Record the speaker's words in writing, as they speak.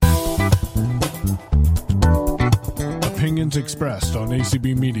opinions expressed on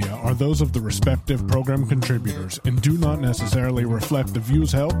ACB Media are those of the respective program contributors and do not necessarily reflect the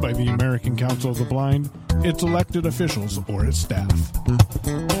views held by the American Council of the Blind, its elected officials, or its staff.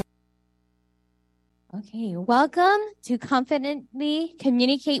 Okay, welcome to Confidently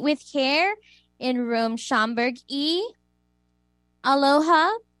Communicate with Care in room Schomburg E.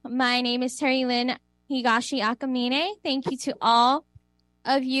 Aloha, my name is Terry Lynn Higashi Akamine. Thank you to all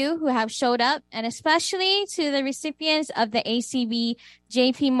of you who have showed up, and especially to the recipients of the ACB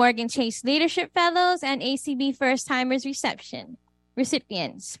JP Morgan Chase Leadership Fellows and ACB First Timers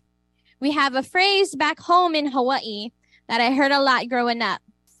recipients. We have a phrase back home in Hawaii that I heard a lot growing up.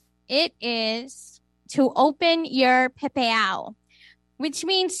 It is to open your pepeao, which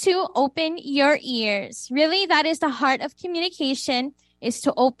means to open your ears. Really, that is the heart of communication, is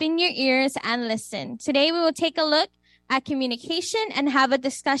to open your ears and listen. Today, we will take a look at communication and have a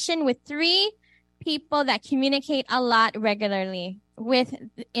discussion with three people that communicate a lot regularly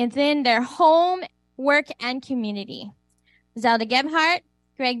within their home, work, and community. Zelda Gebhardt,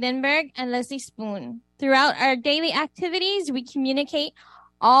 Greg Lindberg, and Leslie Spoon. Throughout our daily activities, we communicate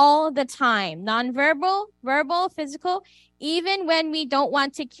all the time. Nonverbal, verbal, physical. Even when we don't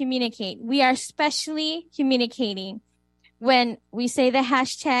want to communicate, we are especially communicating. When we say the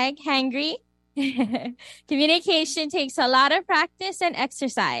hashtag hangry, communication takes a lot of practice and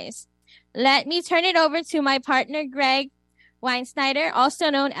exercise. Let me turn it over to my partner, Greg Weinsnyder, also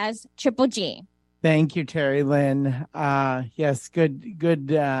known as Triple G. Thank you, Terry Lynn. Yes,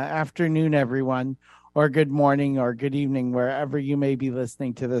 good afternoon, everyone, or good morning or good evening, wherever you may be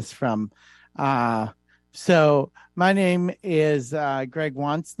listening to this from. So my name is Greg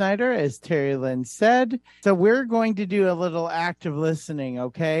Weinsnyder, as Terry Lynn said. So we're going to do a little active listening,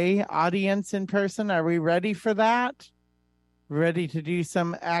 okay? Audience in person, are we ready for that? Ready to do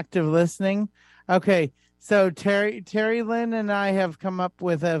some active listening? Okay, so Terry Lynn and I have come up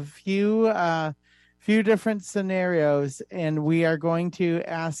with a few different scenarios, and we are going to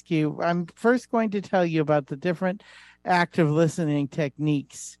ask you. I'm first going to tell you about the different active listening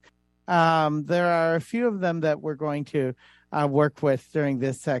techniques. There are a few of them that we're going to work with during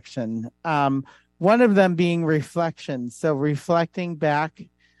this section. One of them being reflection. So reflecting back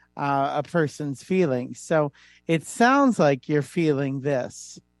a person's feelings. So it sounds like you're feeling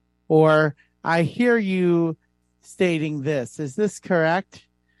this, or I hear you stating this. Is this correct?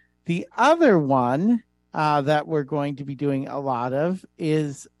 The other one that we're going to be doing a lot of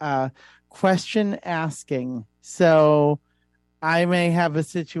is question asking. So I may have a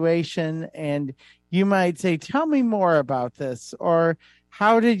situation and you might say, tell me more about this, or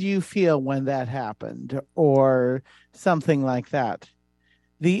how did you feel when that happened, or something like that.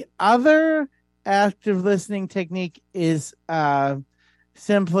 The other active listening technique is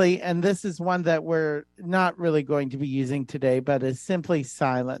simply, and this is one that we're not really going to be using today, but is simply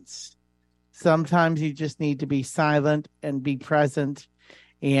silence. Sometimes you just need to be silent and be present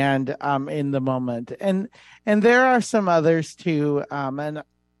and in the moment. And there are some others too. And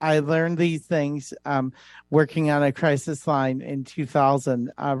I learned these things working on a crisis line in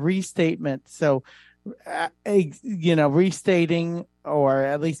 2000. Restatement. So, restating, or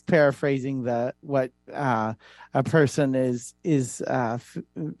at least paraphrasing what a person is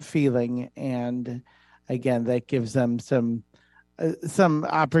feeling, and again, that gives them some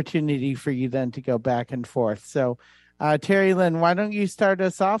opportunity for you then to go back and forth. So, Terry Lynn, why don't you start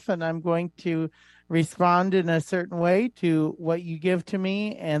us off, and I'm going to respond in a certain way to what you give to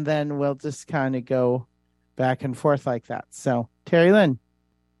me, and then we'll just kind of go back and forth like that. So, Terry Lynn.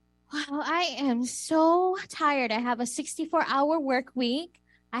 Wow, I am so tired. I have a 64-hour work week.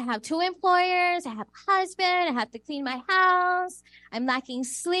 I have 2 employers. I have a husband. I have to clean my house. I'm lacking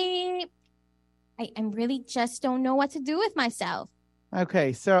sleep. I really just don't know what to do with myself.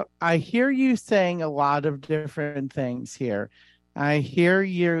 Okay, so I hear you saying a lot of different things here. I hear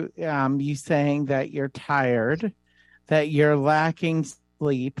you saying that you're tired, that you're lacking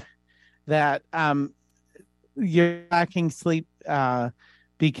sleep, that you're lacking sleep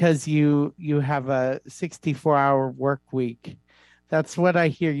because you have a 64-hour work week. That's what I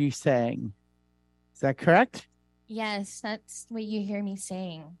hear you saying. Is that correct? Yes, that's what you hear me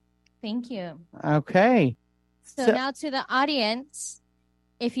saying. Thank you. Okay. So now to the audience,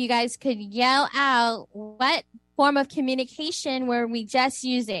 if you guys could yell out, what form of communication were we just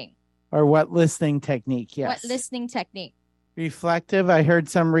using? Or what listening technique, yes. What listening technique? Reflective. I heard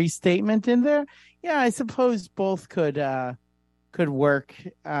some restatement in there. Yeah, I suppose both could work,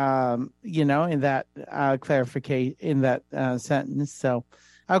 in that clarification, in that sentence. So,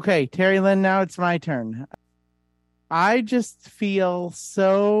 okay, Terry Lynn, now it's my turn. I just feel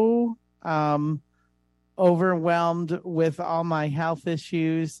so overwhelmed with all my health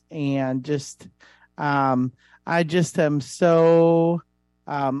issues, and I just am so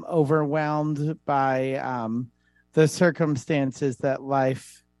overwhelmed by the circumstances that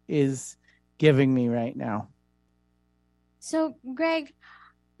life is giving me right now. So, Greg,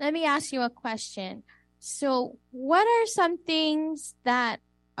 let me ask you a question. So, what are some things that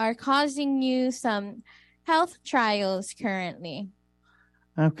are causing you some health trials currently?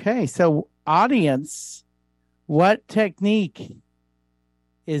 Okay, so audience, what technique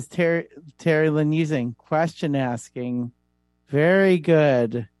is Terry Lynn using? Question asking. Very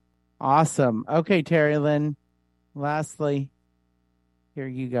good. Awesome. Okay, Terry Lynn, lastly, here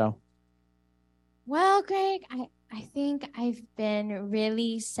you go. Well, Greg, I think I've been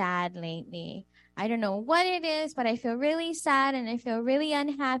really sad lately. I don't know what it is, but I feel really sad and I feel really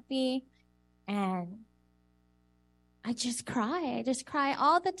unhappy. And I just cry. I just cry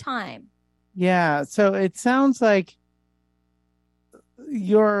all the time. Yeah, so it sounds like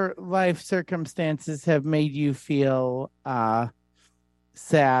your life circumstances have made you feel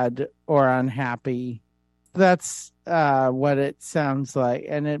sad or unhappy. That's what it sounds like,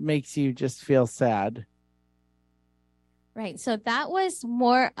 and it makes you just feel sad. Right. So that was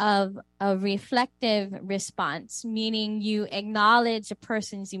more of a reflective response, meaning you acknowledge a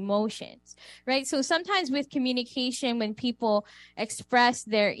person's emotions, right? So sometimes with communication, when people express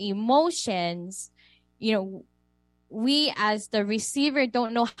their emotions, we as the receiver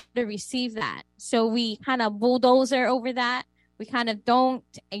don't know how to receive that. So we kind of bulldozer over that. We kind of don't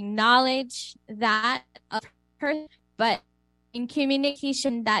acknowledge that person, but in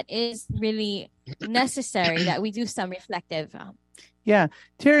communication, that is really necessary that we do some reflective. Yeah.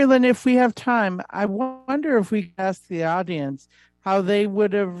 Terry Lynn, if we have time, I wonder if we could ask the audience how they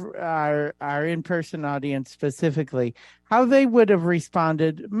would have, our in-person audience specifically, how they would have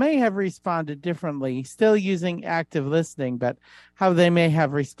may have responded differently, still using active listening, but how they may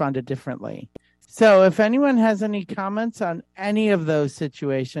have responded differently. So if anyone has any comments on any of those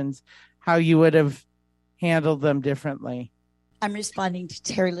situations, how you would have handled them differently. I'm responding to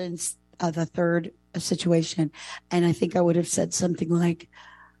Terry Lynn's the third situation, and I think I would have said something like,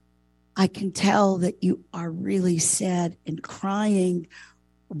 I can tell that you are really sad and crying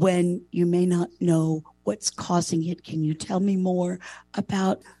when you may not know what's causing it. Can you tell me more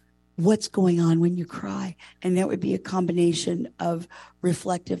about what's going on when you cry? And that would be a combination of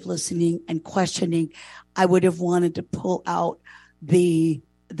reflective listening and questioning. I would have wanted to pull out the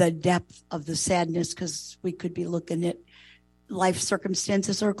depth of the sadness, because we could be looking at life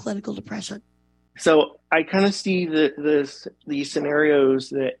circumstances or clinical depression. So I kind of see these scenarios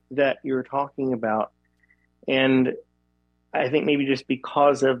that you're talking about, and I think maybe just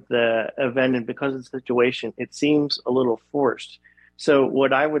because of the event and because of the situation, it seems a little forced. So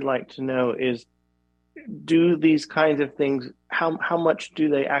what I would like to know is, do these kinds of things, how much do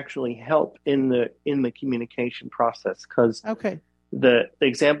they actually help in the communication process? Because the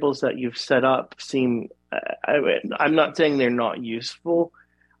examples that you've set up seem, I'm not saying they're not useful,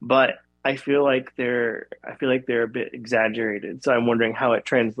 but I feel like they're a bit exaggerated. So I'm wondering how it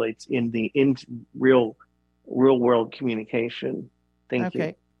translates into real world communication. Thank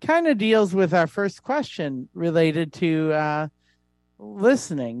you. Kind of deals with our first question related to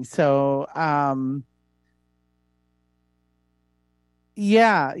listening. So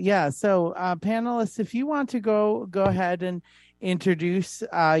yeah. So panelists, if you want to go ahead and introduce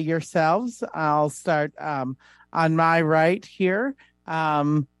yourselves, I'll start on my right here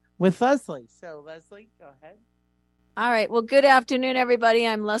with Leslie. So Leslie, go ahead. All right. Well, good afternoon, everybody.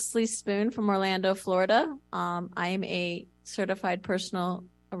 I'm Leslie Spoon from Orlando, Florida. I am a certified personal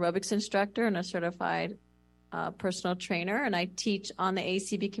aerobics instructor and a certified personal trainer, and I teach on the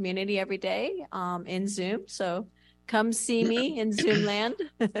ACB community every day in Zoom. So come see me in Zoom land.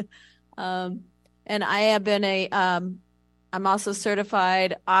 And I have been I'm also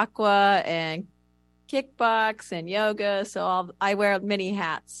certified aqua and kickbox and yoga. So I wear many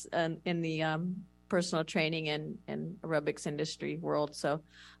hats in the personal training and aerobics industry world. So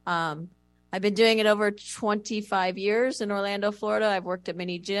I've been doing it over 25 years in Orlando, Florida. I've worked at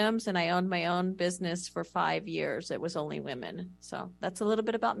many gyms, and I owned my own business for 5 years. It was only women. So that's a little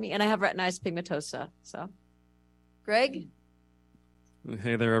bit about me. And I have retinitis pigmentosa. So Greg?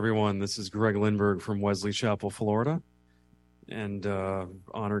 Hey there, everyone. This is Greg Lindbergh from Wesley Chapel, Florida, and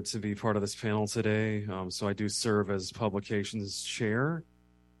honored to be part of this panel today. So I do serve as publications chair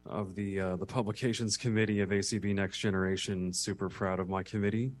of the publications committee of ACB Next Generation. Super proud of my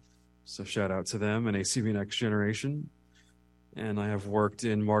committee. So shout out to them and ACB Next Generation. And I have worked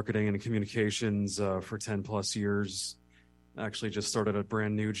in marketing and communications for 10 plus years Actually just started a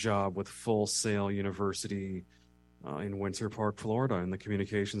brand new job with Full Sail University in Winter Park, Florida, in the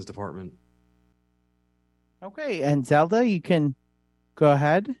communications department. Okay, and Zelda, you can go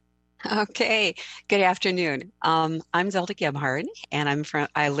ahead. Okay, good afternoon. I'm Zelda Gebhardt, and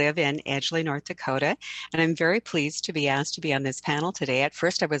I live in Edgeley, North Dakota, and I'm very pleased to be asked to be on this panel today. At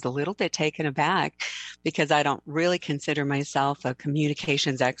first, I was a little bit taken aback because I don't really consider myself a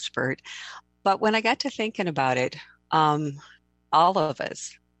communications expert. But when I got to thinking about it, all of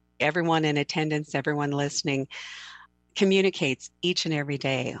us, everyone in attendance, everyone listening, communicates each and every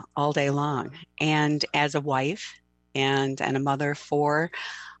day, all day long. And as a wife and a mother of four,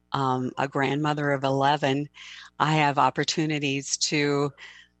 a grandmother of 11, I have opportunities to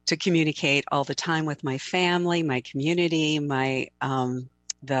communicate all the time with my family, my community,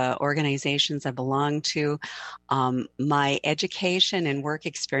 the organizations I belong to. My education and work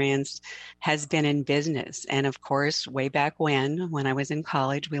experience has been in business. And of course, way back when I was in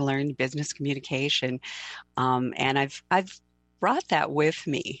college, we learned business communication. And I've brought that with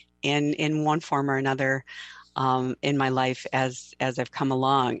me in one form or another in my life as I've come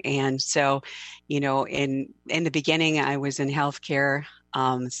along. And so, in the beginning, I was in healthcare.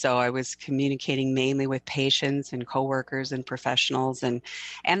 So I was communicating mainly with patients and coworkers and professionals and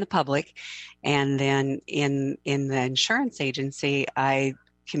the public. And then in the insurance agency, I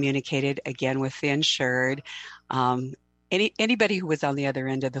communicated again with the insured, anybody who was on the other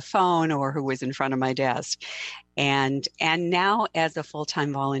end of the phone or who was in front of my desk. And now as a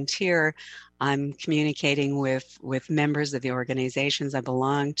full-time volunteer, I'm communicating with members of the organizations I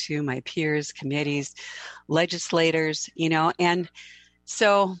belong to, my peers, committees, legislators, and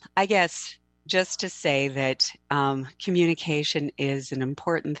so I guess just to say that communication is an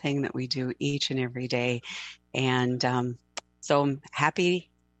important thing that we do each and every day. And so I'm happy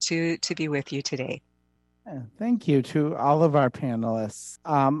to be with you today. Thank you to all of our panelists.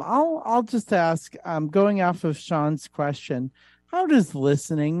 I'll just ask, going off of Sean's question, how does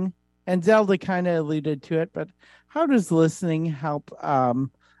listening, and Zelda kind of alluded to it, but how does listening help all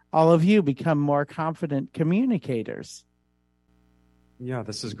of you become more confident communicators? Yeah,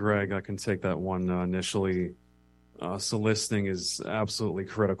 this is Greg. I can take that one initially. So listening is absolutely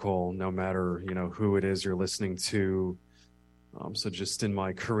critical, no matter who it is you're listening to. So just in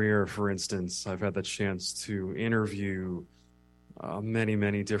my career, for instance, I've had the chance to interview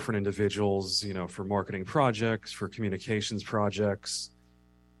many different individuals, for marketing projects, for communications projects,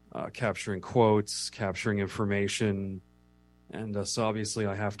 capturing quotes, capturing information. And so obviously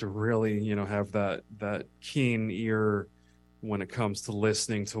I have to really, have that keen ear when it comes to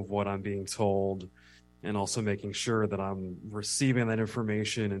listening to what I'm being told, and also making sure that I'm receiving that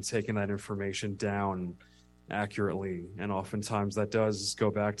information and taking that information down accurately. And oftentimes that does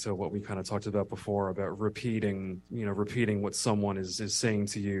go back to what we kind of talked about before, about repeating what someone is saying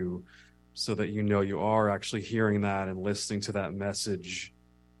to you, so that you are actually hearing that and listening to that message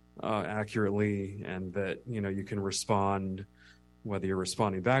accurately, and that you can respond, whether you're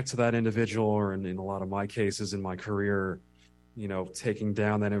responding back to that individual or in a lot of my cases in my career, taking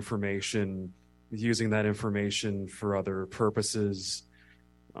down that information, using that information for other purposes.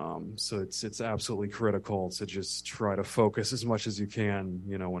 So it's absolutely critical to just try to focus as much as you can,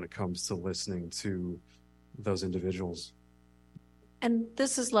 when it comes to listening to those individuals. And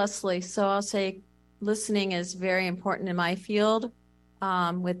this is Leslie. So I'll say listening is very important in my field.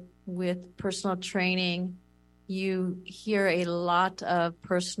 With personal training, you hear a lot of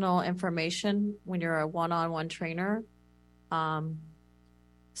personal information when you're a one-on-one trainer.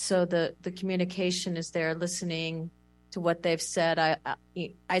 So the communication is there, listening to what they've said.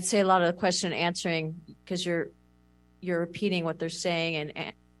 I'd say a lot of the question and answering, because you're repeating what they're saying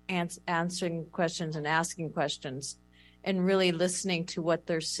and answering questions and asking questions and really listening to what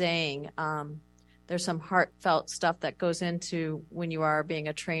they're saying. There's some heartfelt stuff that goes into when you are being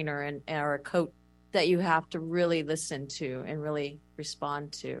a trainer or a coach that you have to really listen to and really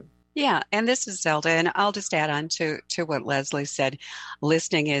respond to. Yeah, and this is Zelda, and I'll just add on to what Leslie said.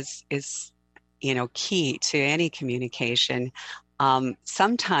 Listening is key to any communication.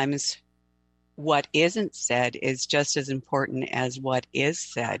 Sometimes what isn't said is just as important as what is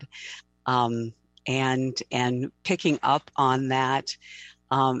said, and picking up on that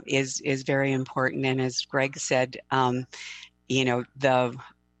is very important. And as Greg said, the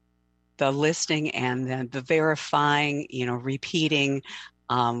listening and the verifying, repeating,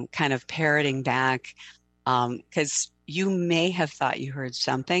 kind of parroting back, because you may have thought you heard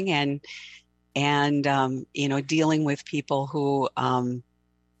something, and dealing with people who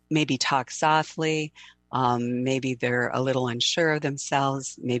maybe talk softly, maybe they're a little unsure of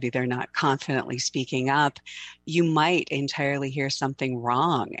themselves, maybe they're not confidently speaking up, you might entirely hear something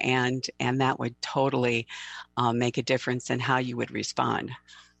wrong, and that would totally make a difference in how you would respond.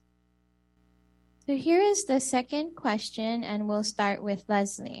 So here is the second question, and we'll start with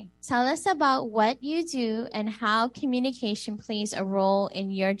Leslie. Tell us about what you do and how communication plays a role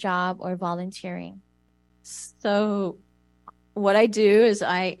in your job or volunteering. So what I do is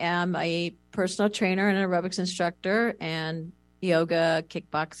I am a personal trainer and an aerobics instructor, and yoga,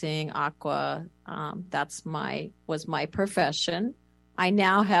 kickboxing, aqua, was my profession. I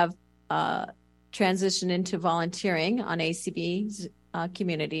now have transitioned into volunteering on ACB's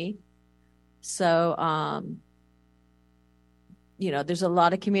community. So, there's a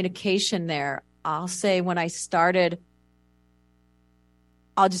lot of communication there. I'll say when I started,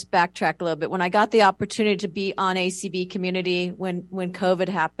 I'll just backtrack a little bit. When I got the opportunity to be on ACB community when COVID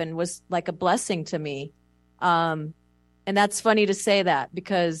happened was like a blessing to me. And that's funny to say that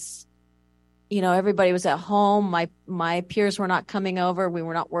because, everybody was at home. My peers were not coming over. We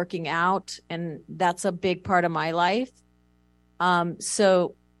were not working out. And that's a big part of my life.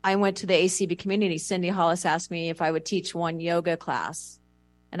 So I went to the ACB community. Cindy Hollis asked me if I would teach one yoga class.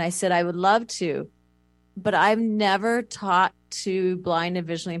 And I said, I would love to, but I've never taught to blind and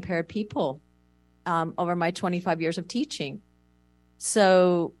visually impaired people over my 25 years of teaching.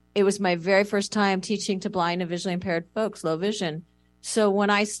 So it was my very first time teaching to blind and visually impaired folks, low vision. So when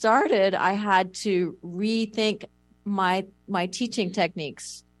I started, I had to rethink my teaching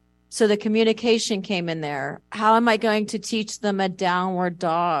techniques. So the communication came in there. How am I going to teach them a downward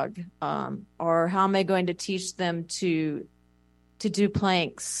dog? Or how am I going to teach them to do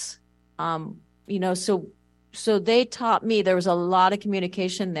planks? So they taught me, there was a lot of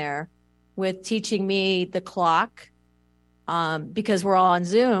communication there with teaching me the clock, because we're all on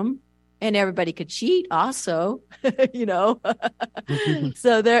Zoom and everybody could cheat also,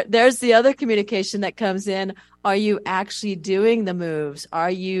 So there's the other communication that comes in. Are you actually doing the moves? How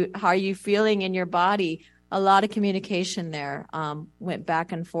are you feeling in your body? A lot of communication there, went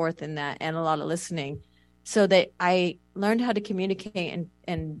back and forth in that, and a lot of listening. So that I learned how to communicate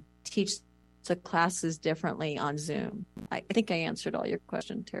and teach the classes differently on Zoom. I think I answered all your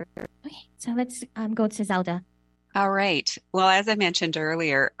questions, Terry. Okay, so let's go to Zelda. All right. Well, as I mentioned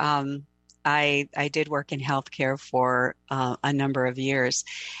earlier, I did work in healthcare for a number of years,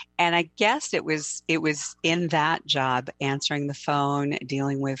 and I guess it was in that job, answering the phone,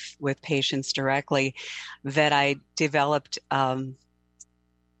 dealing with patients directly, that I developed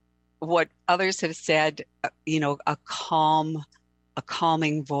what others have said, a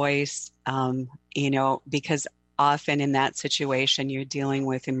calming voice, because often in that situation you're dealing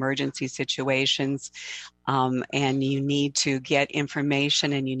with emergency situations. And you need to get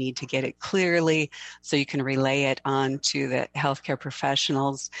information and you need to get it clearly so you can relay it on to the healthcare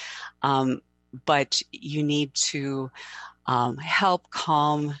professionals. But you need to help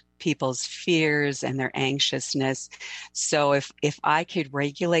calm people's fears and their anxiousness. So if I could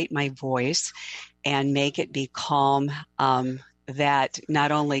regulate my voice and make it be calm, that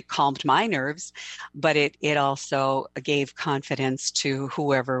not only calmed my nerves, but it also gave confidence to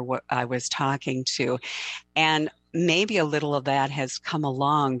whoever I was talking to. And maybe a little of that has come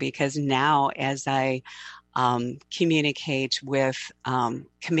along because now as I communicate with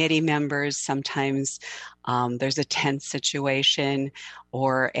committee members, sometimes there's a tense situation,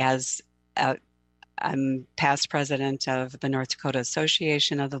 or as I'm past president of the North Dakota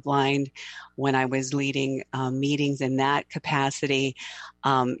Association of the Blind. When I was leading meetings in that capacity,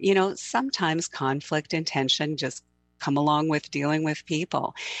 sometimes conflict and tension just come along with dealing with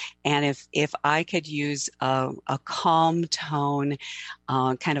people. And if I could use a calm tone,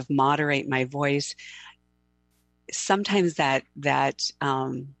 kind of moderate my voice, sometimes that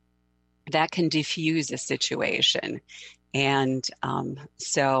can diffuse a situation. And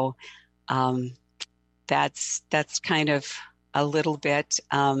that's kind of a little bit,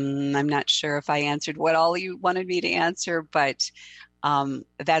 I'm not sure if I answered what all you wanted me to answer, but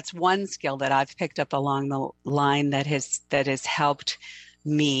that's one skill that I've picked up along the line that has helped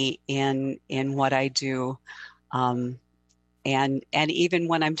me in what I do. And even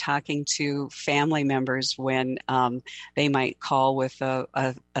when I'm talking to family members, when they might call with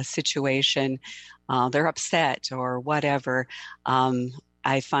a situation, they're upset or whatever,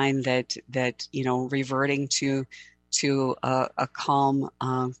 I find that reverting to a calm,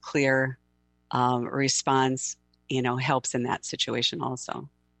 clear response, helps in that situation also.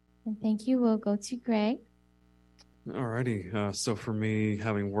 And thank you. We'll go to Greg. Alrighty. So for me,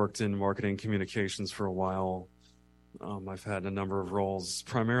 having worked in marketing communications for a while, I've had a number of roles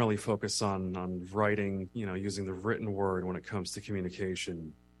primarily focus on writing, using the written word when it comes to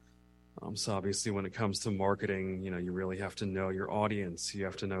communication. So obviously when it comes to marketing, you really have to know your audience. You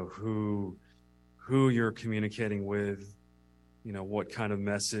have to know who you're communicating with, what kind of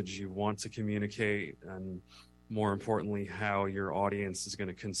message you want to communicate, and more importantly, how your audience is going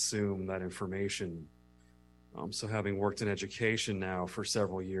to consume that information. So having worked in education now for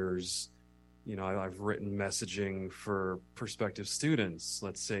several years, I've written messaging for prospective students,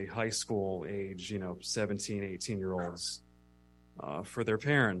 let's say high school age, 17, 18-year-olds, for their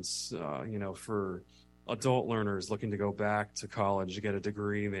parents, for adult learners looking to go back to college to get a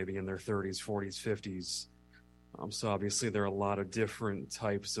degree, maybe in their 30s, 40s, 50s. So obviously there are a lot of different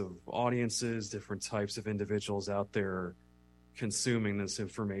types of audiences, different types of individuals out there consuming this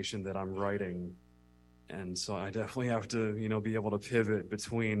information that I'm writing. And so I definitely have to, be able to pivot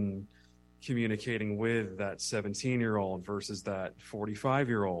between communicating with that 17-year-old versus that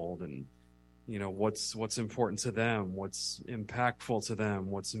 45-year-old, and what's important to them, what's impactful to them,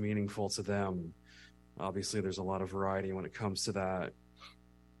 what's meaningful to them. Obviously there's a lot of variety when it comes to that.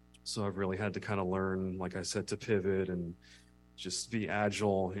 So I've really had to kind of learn, like I said, to pivot and just be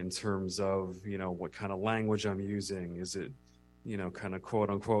agile in terms of, what kind of language I'm using. Is it, kind of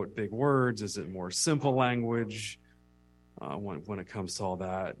quote unquote big words? Is it more simple language? When it comes to all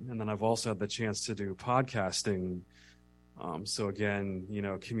that. And then I've also had the chance to do podcasting. So again,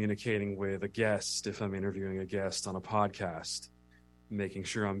 communicating with a guest, if I'm interviewing a guest on a podcast, making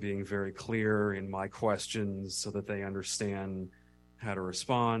sure I'm being very clear in my questions so that they understand how to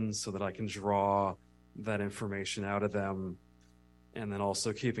respond, so that I can draw that information out of them. And then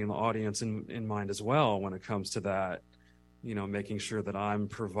also keeping the audience in mind as well when it comes to that. Making sure that I'm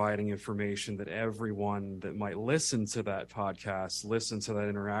providing information that everyone that might listen to that podcast, listen to that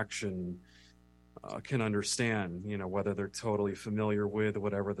interaction, can understand, whether they're totally familiar with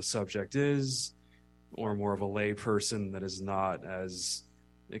whatever the subject is, or more of a lay person that is not as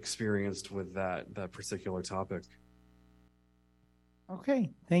experienced with that particular topic. Okay,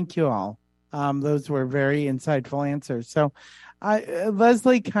 thank you all. Those were very insightful answers. So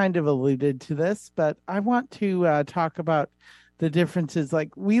Leslie kind of alluded to this, but I want to talk about the differences.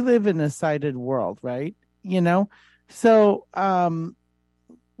 Like, we live in a sighted world, right? So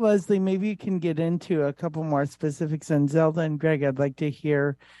Leslie, maybe you can get into a couple more specifics. And Zelda and Greg, I'd like to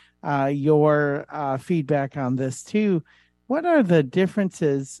hear your feedback on this too. What are the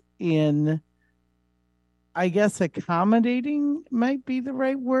differences in, I guess, accommodating might be the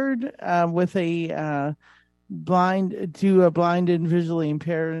right word, with a blind and visually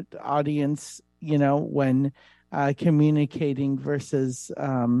impaired audience, when communicating versus,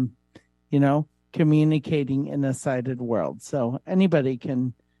 communicating in a sighted world. So anybody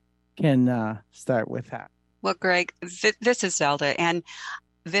can start with that. Well, Greg, this is Zelda, and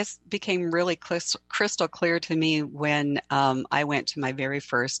this became really crystal clear to me when I went to my very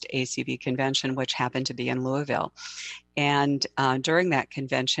first ACB convention, which happened to be in Louisville. And during that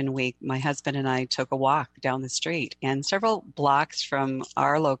convention week, my husband and I took a walk down the street, and several blocks from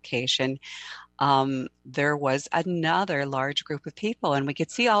our location, there was another large group of people, and we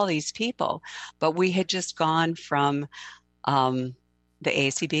could see all these people. But we had just gone from the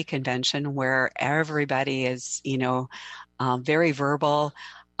ACB convention where everybody is, very verbal,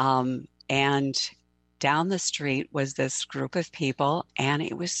 and down the street was this group of people, and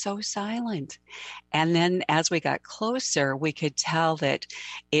it was so silent. And then as we got closer, we could tell that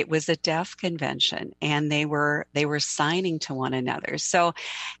it was a deaf convention, and they were signing to one another. So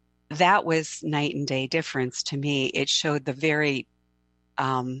that was night and day difference to me. It showed the very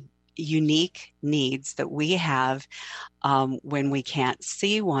unique needs that we have when we can't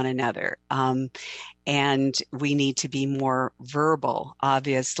see one another. And we need to be more verbal,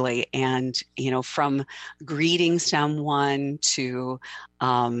 obviously. And, from greeting someone to,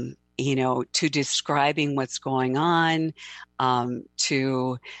 to describing what's going on,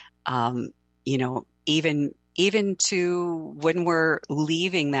 to, even to when we're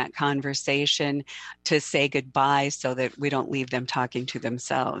leaving that conversation, to say goodbye so that we don't leave them talking to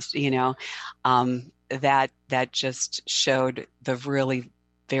themselves, that just showed the really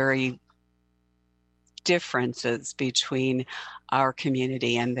very differences between our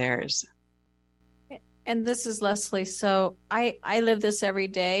community and theirs. And this is Leslie. So I live this every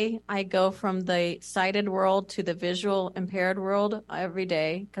day. I go from the sighted world to the visual impaired world every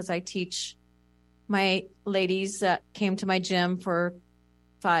day because I teach my ladies that came to my gym for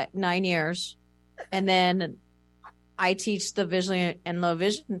 9 years. And then I teach the visually and low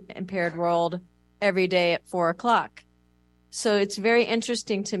vision impaired world every day at 4:00. So it's very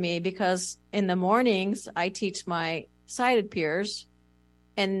interesting to me because in the mornings I teach my sighted peers,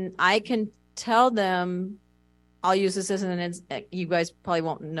 and I can tell them, I'll use this as you guys probably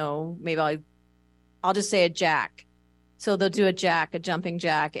won't know. Maybe I'll just say a jack. So they'll do a jack, a jumping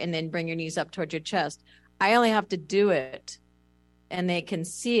jack, and then bring your knees up towards your chest. I only have to do it and they can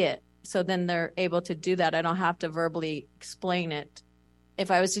see it. So then they're able to do that. I don't have to verbally explain it.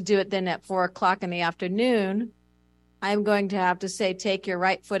 If I was to do it then at 4:00 in the afternoon, I'm going to have to say, take your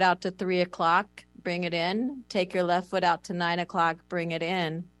right foot out to 3:00, bring it in. Take your left foot out to 9:00, bring it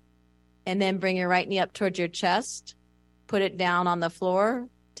in. And then bring your right knee up towards your chest, put it down on the floor.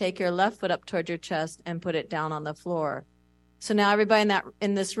 Take your left foot up towards your chest and put it down on the floor. So now everybody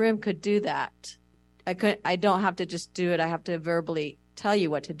in this room could do that. I don't have to just do it. I have to verbally tell you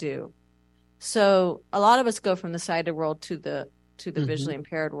what to do. So a lot of us go from the sighted world to the visually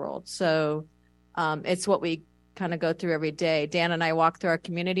impaired world. So it's what we kind of go through every day. Dan and I walk through our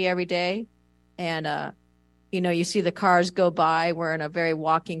community every day, and you see the cars go by. We're in a very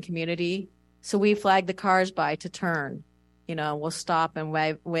walking community, so we flag the cars by to turn. We'll stop and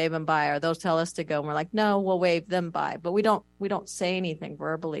wave them by, or they'll tell us to go, and we're like, no, we'll wave them by, but we don't say anything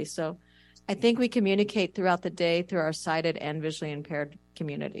verbally. So I think we communicate throughout the day through our sighted and visually impaired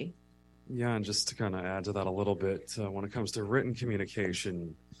community. Yeah, and just to kind of add to that a little bit, when it comes to written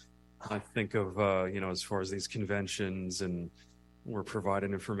communication, I think of, as far as these conventions, and we're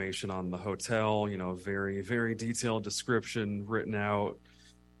providing information on the hotel, very, very detailed description written out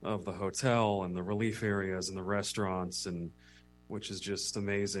of the hotel and the relief areas and the restaurants, and which is just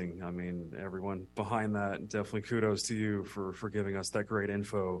amazing. I mean, everyone behind that, definitely kudos to you for giving us that great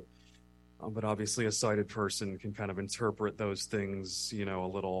info. But obviously a sighted person can kind of interpret those things, a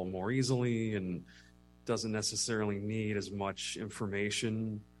little more easily, and doesn't necessarily need as much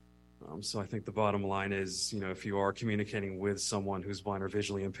information. So I think the bottom line is, if you are communicating with someone who's blind or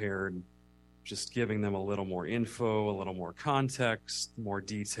visually impaired, just giving them a little more info, a little more context, more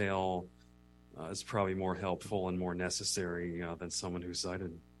detail is probably more helpful and more necessary than someone who's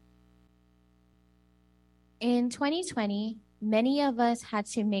sighted. In 2020, many of us had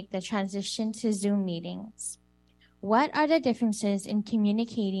to make the transition to Zoom meetings. What are the differences in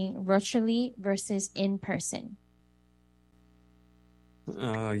communicating virtually versus in person?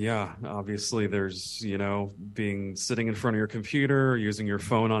 Yeah, obviously there's, sitting in front of your computer, using your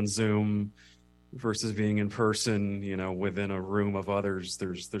phone on Zoom versus being in person, within a room of others.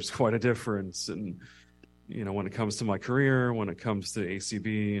 There's quite a difference. And, when it comes to my career, when it comes to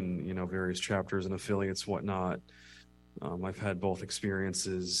ACB and, various chapters and affiliates, whatnot, I've had both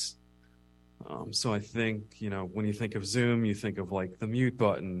experiences. So I think, when you think of Zoom, you think of like the mute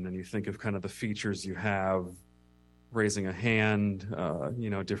button, and you think of kind of the features you have, raising a hand,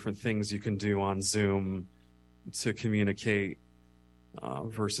 different things you can do on Zoom to communicate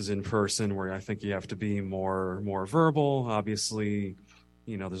versus in person, where I think you have to be more verbal. Obviously,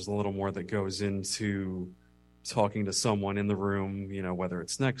 there's a little more that goes into talking to someone in the room, whether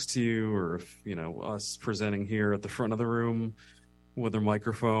it's next to you or if, us presenting here at the front of the room with a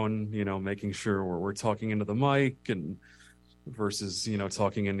microphone, making sure we're talking into the mic, and versus,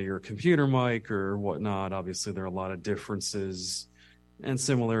 talking into your computer mic or whatnot. Obviously, there are a lot of differences and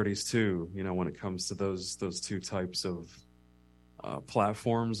similarities too, when it comes to those two types of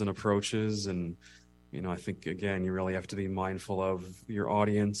platforms and approaches. And, I think, again, you really have to be mindful of your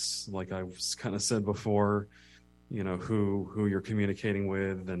audience. Like I was kind of said before, who you're communicating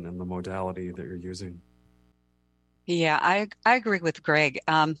with and the modality that you're using. Yeah, I agree with Greg.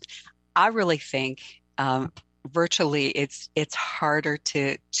 I really think virtually it's harder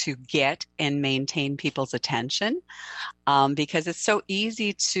to get and maintain people's attention because it's so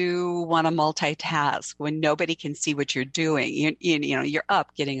easy to want to multitask when nobody can see what you're doing. You're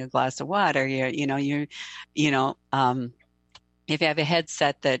up getting a glass of water. If you have a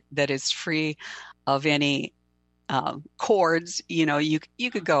headset that is free of any cords, you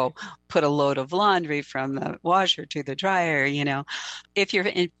could go put a load of laundry from the washer to the dryer. If you're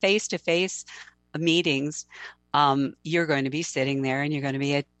in face-to-face meetings, you're going to be sitting there and you're going to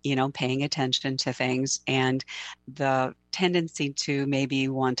be, paying attention to things, and the tendency to maybe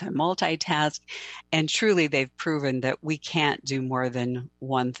want to multitask. And truly, they've proven that we can't do more than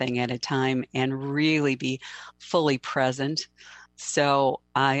one thing at a time and really be fully present. So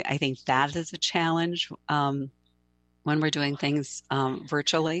I think that is a challenge when we're doing things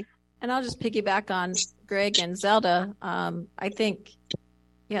virtually. And I'll just piggyback on Greg and Zelda. I think,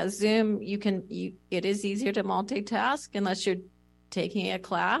 Zoom, it is easier to multitask unless you're taking a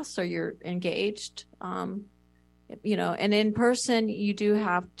class or you're engaged. And in person, you do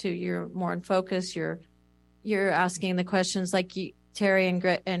have to, you're more in focus. You're you're asking the questions like Terry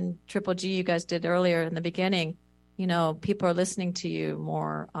and Triple G, you guys did earlier in the beginning, people are listening to you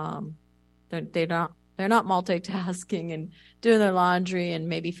more. They're not multitasking and doing their laundry and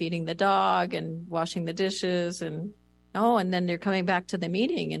maybe feeding the dog and washing the dishes and then they're coming back to the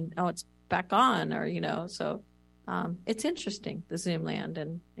meeting and it's back on, or so it's interesting, the Zoom land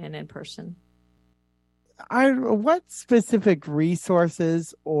and in person. What specific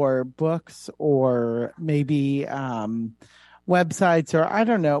resources or books or maybe websites, or I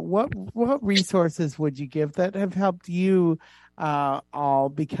don't know, what resources would you give that have helped you all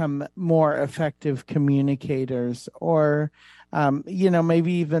become more effective communicators? Or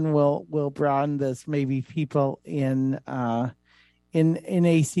maybe even we'll broaden this, maybe people in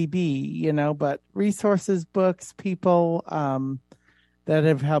ACB, but resources, books, people that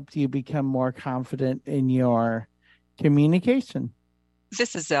have helped you become more confident in your communication.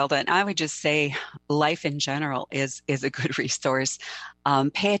 This is Zelda, and I would just say life in general is a good resource.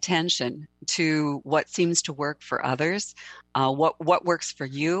 Pay attention to what seems to work for others, what works for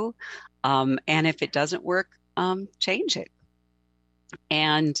you, and if it doesn't work, change it.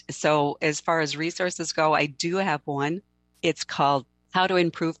 And so as far as resources go, I do have one. It's called How to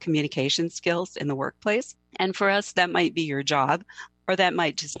Improve Communication Skills in the Workplace. And for us, that might be your job, or that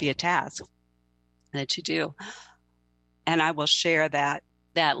might just be a task that you do. And I will share that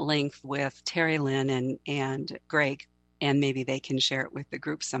link with Terry Lynn and Greg, and maybe they can share it with the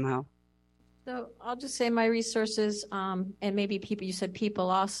group somehow. So I'll just say my resources, and maybe people, you said people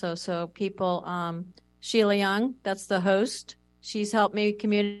also. So people, Sheila Young, that's the host. She's helped me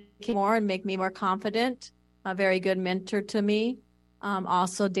communicate more and make me more confident. A very good mentor to me.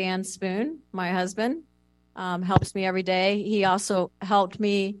 Also Dan Spoon, my husband, helps me every day. He also helped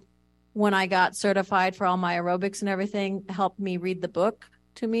me when I got certified for all my aerobics and everything, helped me read the book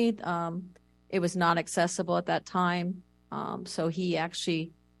to me. It was not accessible at that time. So he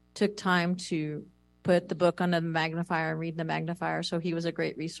actually took time to put the book under the magnifier and read the magnifier. So he was a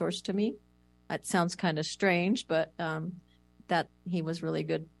great resource to me. That sounds kind of strange, but that he was really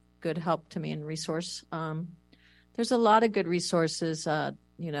good help to me and resource. There's a lot of good resources.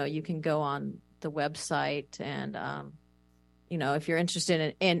 You can go on the website and, if you're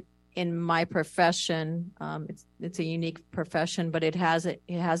interested in my profession, it's a unique profession, but it has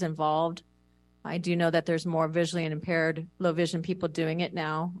evolved. I do know that there's more visually impaired, low vision people doing it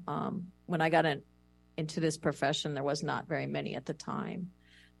now. When I got into this profession, there was not very many at the time.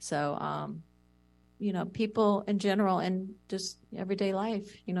 So, people in general and just everyday life,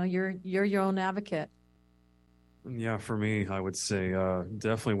 you're your own advocate. Yeah, for me, I would say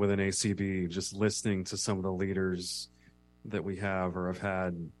definitely within ACB, just listening to some of the leaders that we have or have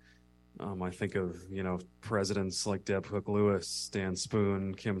had. I think of, presidents like Deb Hook-Lewis, Dan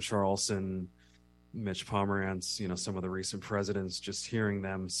Spoon, Kim Charlson, Mitch Pomerantz, some of the recent presidents, just hearing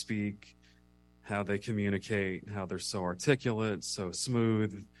them speak, how they communicate, how they're so articulate, so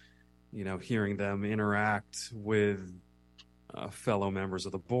smooth, hearing them interact with fellow members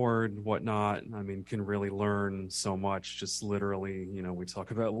of the board, whatnot. I mean, can really learn so much, just literally, we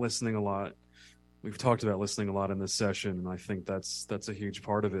talk about listening a lot. We've talked about listening a lot in this session, and I think that's a huge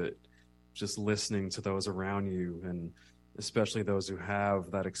part of it. Just listening to those around you, and especially those who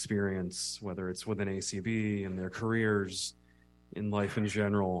have that experience, whether it's within ACB and their careers, in life in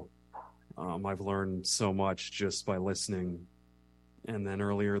general. I've learned so much just by listening. And then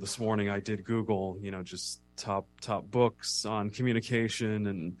earlier this morning, I did Google, just top books on communication,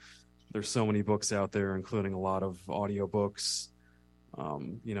 and there's so many books out there, including a lot of audiobooks,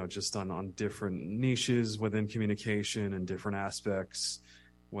 just on different niches within communication and different aspects,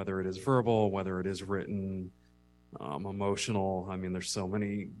 whether it is verbal, whether it is written, emotional. I mean, there's so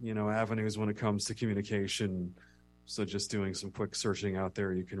many, avenues when it comes to communication. So just doing some quick searching out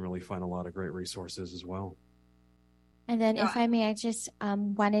there, you can really find a lot of great resources as well. And then if I may, I just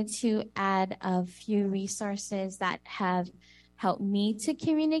wanted to add a few resources that have helped me to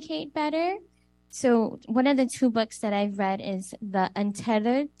communicate better. So one of the two books that I've read is The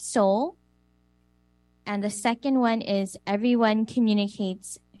Untethered Soul. And the second one is Everyone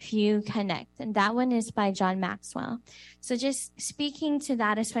Communicates, Few Connect. And that one is by John Maxwell. So just speaking to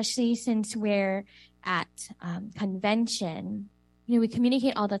that, especially since we're at convention, we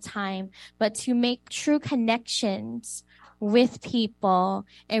communicate all the time, but to make true connections with people,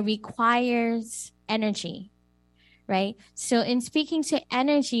 it requires energy, right? So in speaking to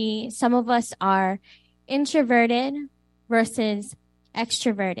energy, some of us are introverted versus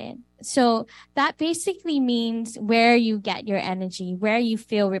extroverted. So that basically means where you get your energy, where you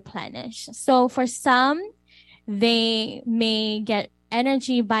feel replenished. So for some, they may get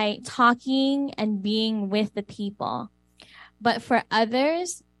energy by talking and being with the people. But for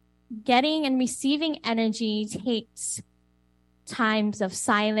others, getting and receiving energy takes times of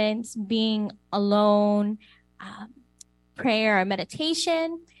silence, being alone, prayer or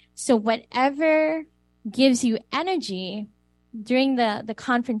meditation. So whatever gives you energy during the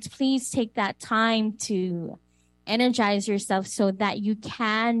conference, please take that time to energize yourself so that you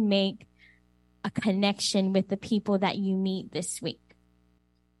can make a connection with the people that you meet this week.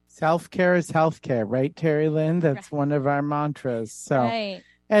 Self-care is healthcare, right, Terry Lynn? That's one of our mantras. So Right.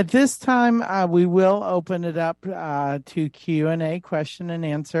 at this time, we will open it up to Q&A, question and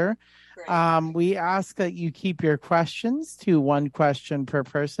answer. We ask that you keep your questions to one question per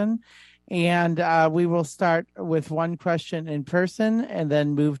person. And we will start with one question in person and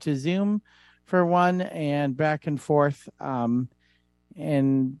then move to Zoom for one and back and forth until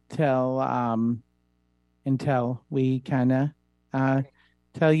we kind of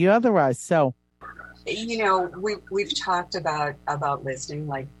tell you otherwise. So, you know, we've talked about listening,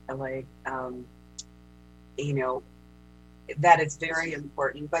 you know, that is very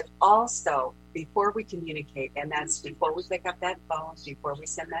important, but also before we communicate, and that's before we pick up that phone, before we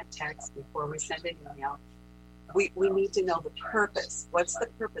send that text, before we send an email, we need to know the purpose. What's the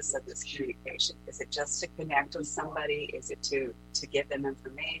purpose of this communication? Is it just to connect with somebody? Is it to give them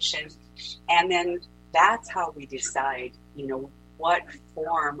information? And then that's how we decide, you know, what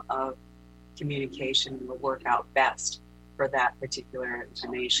form of communication will work out best for that particular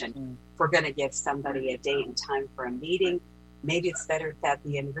information. If we're going to give somebody a date and time for a meeting, maybe it's better if that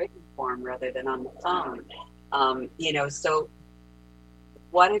be in written form rather than on the phone. You know, so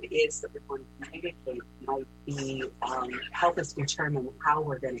what it is that we're going to communicate might be help us determine how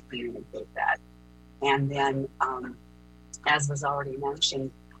we're going to communicate that. And then, as was already mentioned,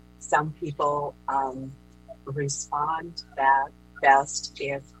 some people respond that best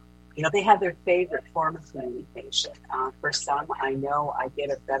if, you know, they have their favorite form of communication. For some, I know I get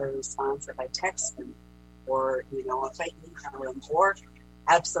a better response if I text them, or, you know, if I email them, or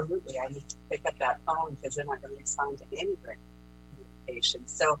absolutely, I need to pick up that phone because they're not going to respond to any written communication.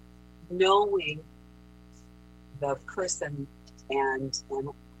 So knowing the person and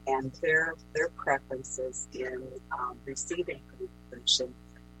their preferences in receiving communication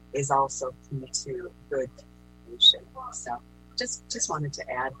is also key to good communication. So just wanted to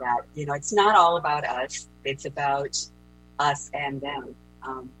add that, you know, it's not all about us. It's about us and them,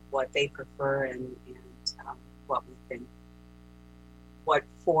 what they prefer and what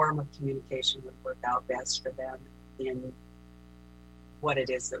form of communication would work out best for them in what it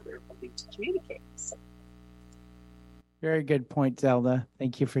is that we're hoping to communicate. So. Very good point, Zelda.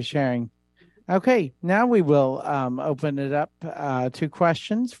 Thank you for sharing. Okay, now we will open it up to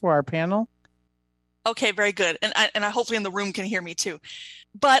questions for our panel. Okay, very good. And I hopefully in the room can hear me too.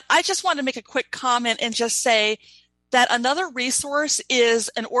 But I just want to make a quick comment and just say that another resource is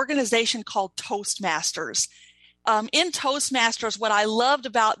an organization called Toastmasters. In Toastmasters, what I loved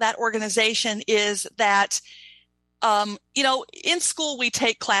about that organization is that, you know, in school we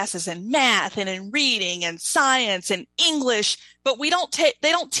take classes in math and in reading and science and English, but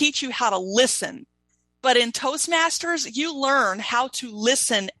they don't teach you how to listen. But in Toastmasters, you learn how to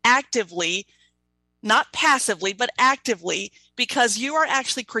listen actively, not passively, but actively, because you are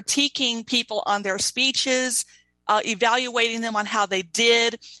actually critiquing people on their speeches, evaluating them on how they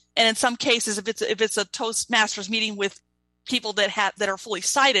did. And in some cases, if it's a Toastmasters meeting with people that are fully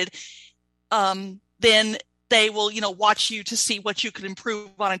sighted, then they will, you know, watch you to see what you could improve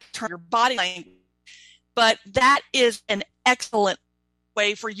on in terms of your body language. But that is an excellent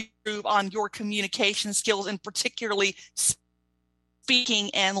way for you to improve on your communication skills, and particularly speaking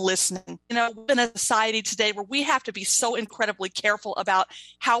and listening. You know, we're in a society today where we have to be so incredibly careful about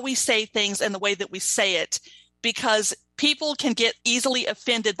how we say things and the way that we say it, because people can get easily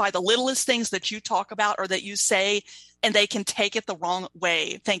offended by the littlest things that you talk about or that you say, and they can take it the wrong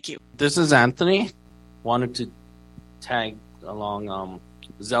way. Thank you. This is Anthony. Wanted to tag along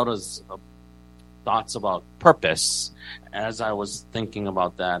Zelda's thoughts about purpose. As I was thinking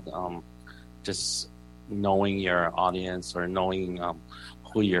about that, just knowing your audience or knowing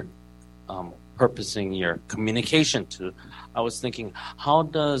who you're purposing your communication to, I was thinking, how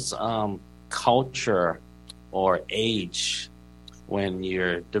does culture or age, when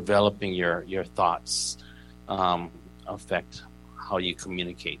you're developing your thoughts, affect how you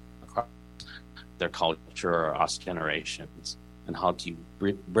communicate across their culture or us generations, and how do you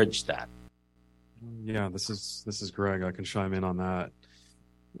bridge that? Yeah, this is Greg. I can chime in on that.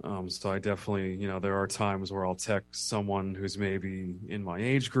 So I definitely, you know, there are times where I'll text someone who's maybe in my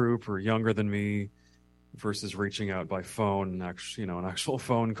age group or younger than me, versus reaching out by phone, actually, an actual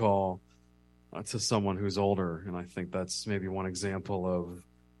phone call to someone who's older. And I think that's maybe one example of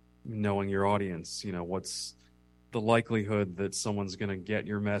knowing your audience. What's the likelihood that someone's going to get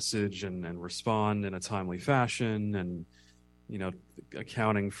your message and respond in a timely fashion, and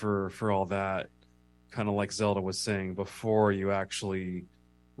accounting for all that, kind of like Zelda was saying, before you actually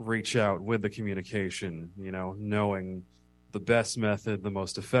reach out with the communication, knowing the best method, the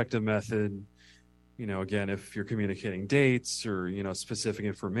most effective method. Again, if you're communicating dates or specific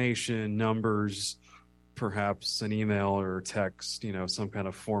information, numbers, perhaps an email or text, some kind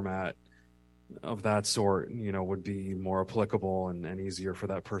of format of that sort, would be more applicable and easier for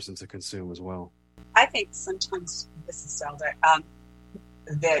that person to consume as well. I think sometimes, this is Zelda,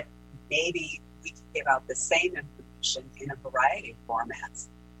 that maybe we can give out the same information in a variety of formats.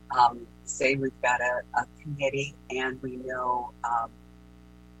 Say we've got a committee and we know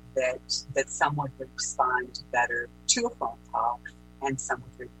that someone would respond better to a phone call and someone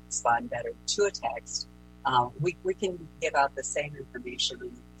would respond better to a text. We can give out the same information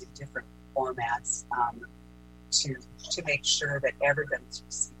in different formats to make sure that everybody's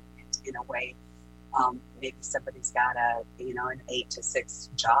receiving it in a way. Maybe somebody's got an 8 to 6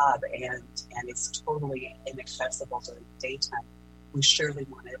 job and it's totally inaccessible during the daytime. We surely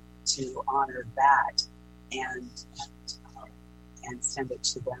wanted to honor that and send it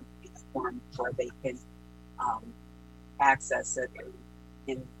to them in a form where they can access it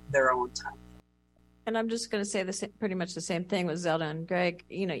in their own time. And I'm just going to say pretty much the same thing with Zelda and Greg.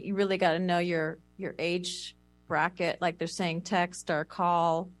 You really got to know your age bracket. Like they're saying, text or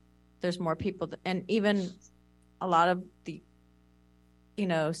call. There's more people, and even a lot of the,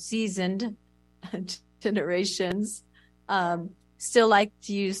 seasoned generations still like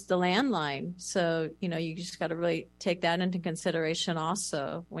to use the landline. So, you just got to really take that into consideration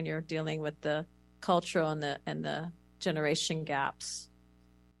also when you're dealing with the cultural and the generation gaps.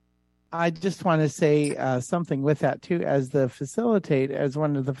 I just want to say something with that too, as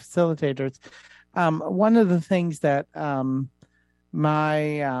one of the facilitators. One of the things that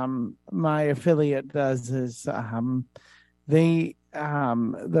my affiliate does is the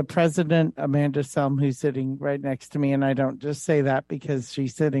president, Amanda Selm, who's sitting right next to me, and I don't just say that because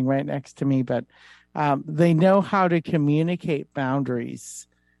she's sitting right next to me, but they know how to communicate boundaries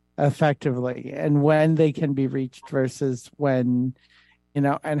effectively and when they can be reached versus when,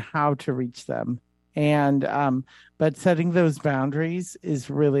 and how to reach them. And but setting those boundaries is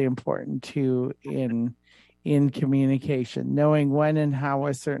really important too in communication, knowing when and how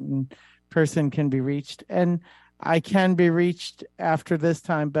a certain person can be reached. And I can be reached after this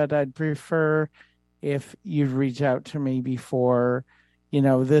time, but I'd prefer if you'd reach out to me before,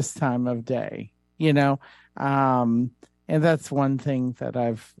 this time of day, and that's one thing that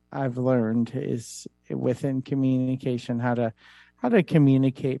I've learned is within communication, how to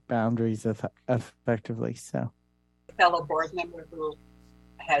communicate boundaries effectively. So, a fellow board member who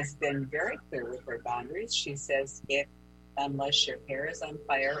has been very clear with her boundaries. She says, unless your hair is on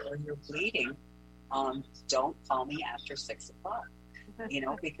fire or you're bleeding, don't call me after 6 o'clock,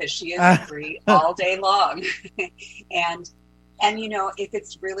 because she is free all day long. and if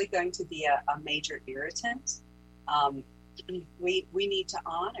it's really going to be a major irritant, we need to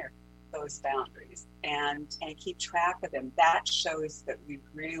honor those boundaries and keep track of them. That shows that we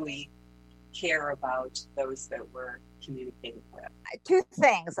really care about those that we're communicating with. Two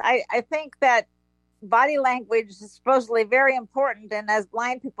things. I think that body language is supposedly very important, and as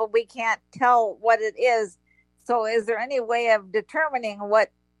blind people, we can't tell what it is. So is there any way of determining what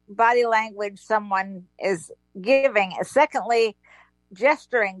body language someone is giving? Secondly,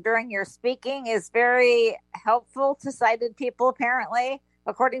 gesturing during your speaking is very helpful to sighted people, apparently,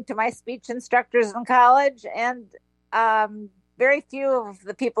 according to my speech instructors in college. And very few of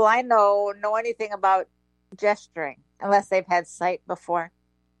the people I know anything about gesturing unless they've had sight before.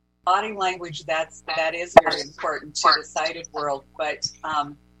 Body language, that is very important to the sighted world, but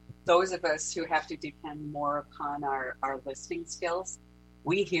those of us who have to depend more upon our listening skills,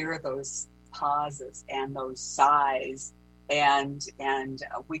 we hear those pauses and those sighs, and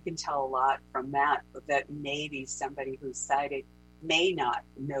we can tell a lot from that maybe somebody who's sighted may not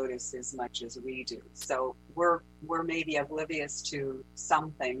notice as much as we do. So we're maybe oblivious to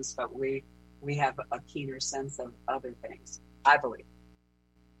some things, but we have a keener sense of other things, I believe.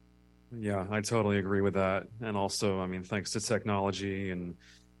 Yeah, I totally agree with that. And also, thanks to technology and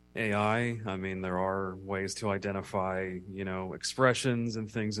AI, there are ways to identify, expressions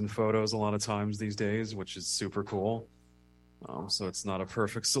and things in photos a lot of times these days, which is super cool. So it's not a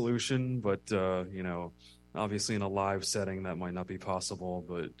perfect solution, but, obviously in a live setting that might not be possible.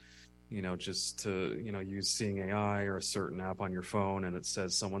 But, just to, use Seeing AI or a certain app on your phone and it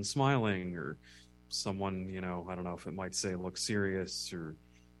says someone smiling or someone, I don't know if it might say look serious or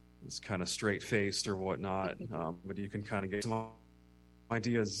is kind of straight faced or whatnot. But you can kind of get some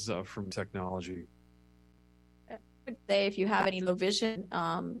ideas from technology. I would say if you have any low vision,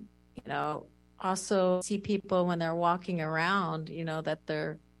 also see people when they're walking around,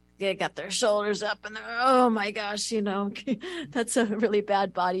 that they got their shoulders up and they're, oh my gosh, that's a really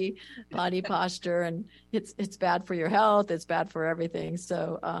bad body posture, and it's bad for your health. It's bad for everything.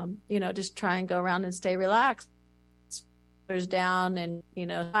 So, just try and go around and stay relaxed, shoulders down, and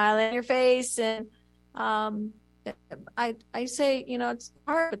smile in your face. And I say, it's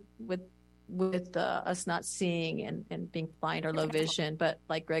hard with us not seeing and being blind or low vision, but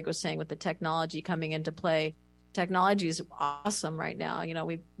like Greg was saying, with the technology coming into play. Technology is awesome right now.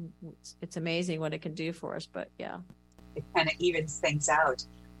 It's amazing what it can do for us, but yeah. It kind of evens things out.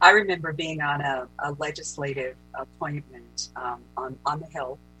 I remember being on a legislative appointment on the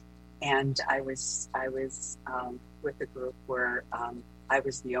Hill, and I was with a group where I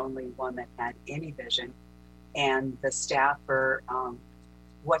was the only one that had any vision, and the staffer,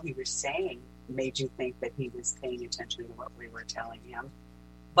 what he was saying made you think that he was paying attention to what we were telling him.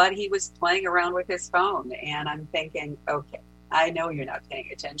 But he was playing around with his phone, and I'm thinking, okay, I know you're not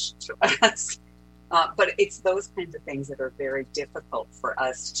paying attention to us. But it's those kinds of things that are very difficult for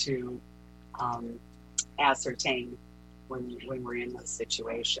us to ascertain when we're in those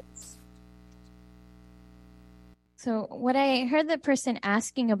situations. So what I heard the person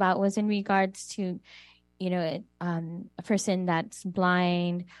asking about was in regards to, a person that's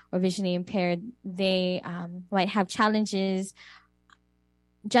blind or visually impaired, they might have challenges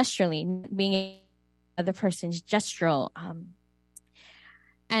gesturally, being other person's gestural.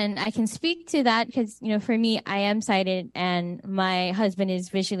 And I can speak to that because, for me, I am sighted and my husband is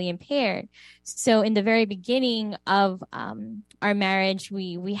visually impaired. So in the very beginning of our marriage,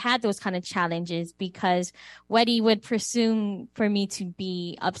 we had those kind of challenges because what he would presume for me to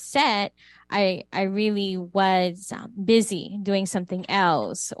be upset, I really was busy doing something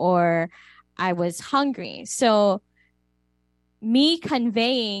else, or I was hungry. So me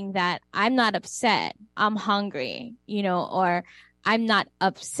conveying that I'm not upset, I'm hungry, or I'm not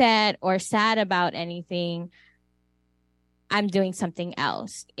upset or sad about anything, I'm doing something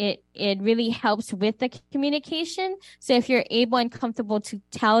else. It really helps with the communication. So if you're able and comfortable to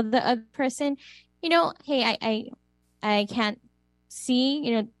tell the other person, hey, I can't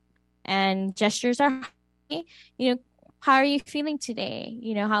see, and gestures are, how are you feeling today?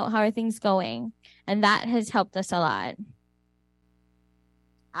 How are things going? And that has helped us a lot.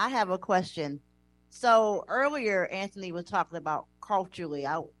 I have a question. So earlier, Anthony was talking about culturally.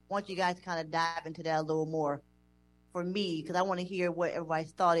 I want you guys to kind of dive into that a little more for me, because I want to hear what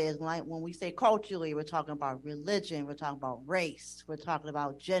everybody's thought is. When we say culturally, we're talking about religion, we're talking about race, we're talking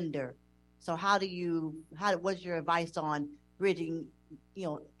about gender. So what's your advice on bridging,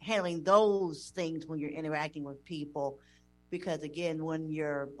 handling those things when you're interacting with people? Because again, when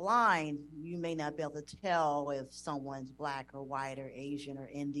you're blind, you may not be able to tell if someone's black or white or Asian or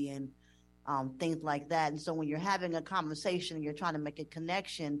Indian, things like that. And so when you're having a conversation, you're trying to make a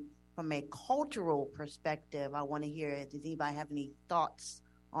connection from a cultural perspective. I want to hear, does anybody have any thoughts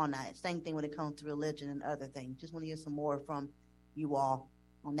on that? Same thing when it comes to religion and other things. Just want to hear some more from you all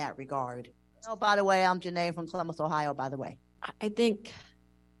on that regard. Oh, by the way, I'm Janae from Columbus, Ohio, by the way. I think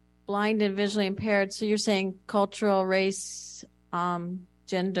blind and visually impaired. So you're saying cultural, race,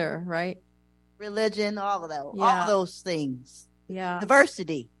 gender, right? Religion, all of that, all those things. Yeah.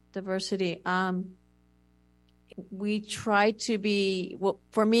 Diversity. We try to be,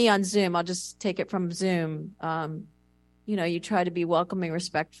 for me on Zoom, I'll just take it from Zoom. You try to be welcoming,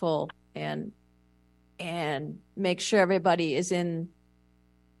 respectful, and make sure everybody is in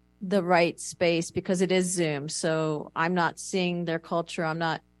the right space, because it is Zoom. So I'm not seeing their culture.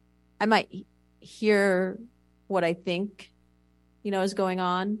 I might hear what I think, is going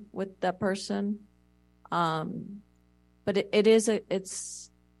on with that person. But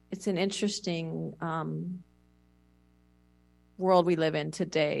it's an interesting world we live in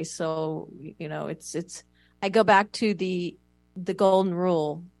today. So, I go back to the golden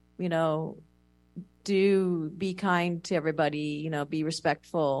rule, do be kind to everybody, be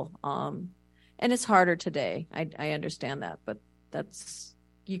respectful. And it's harder today. I understand that, but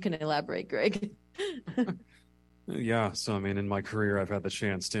you can elaborate, Greg. Yeah. So, in my career, I've had the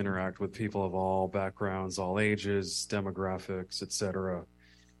chance to interact with people of all backgrounds, all ages, demographics, etc.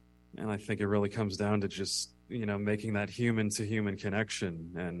 And I think it really comes down to just, making that human to human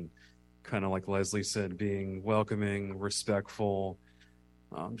connection, and kind of like Leslie said, being welcoming, respectful,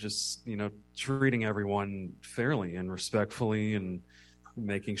 just, treating everyone fairly and respectfully, and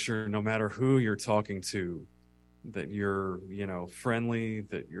making sure no matter who you're talking to, that you're, friendly,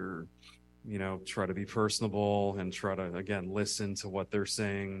 that you're, try to be personable and try to, again, listen to what they're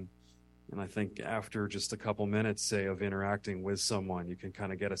saying. And I think after just a couple minutes, say, of interacting with someone, you can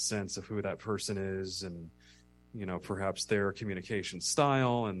kind of get a sense of who that person is and, perhaps their communication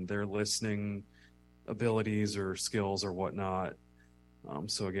style and their listening abilities or skills or whatnot.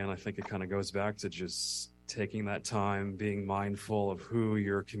 So again, I think it kind of goes back to just taking that time, being mindful of who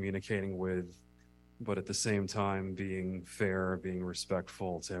you're communicating with, but at the same time being fair, being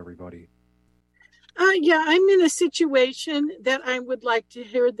respectful to everybody. Yeah, I'm in a situation that I would like to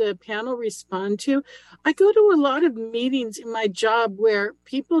hear the panel respond to. I go to a lot of meetings in my job where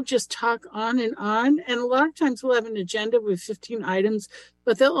people just talk on, and a lot of times we'll have an agenda with 15 items,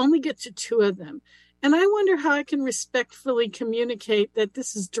 but they'll only get to 2 of them. And I wonder how I can respectfully communicate that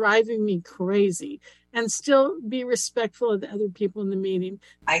this is driving me crazy and still be respectful of the other people in the meeting.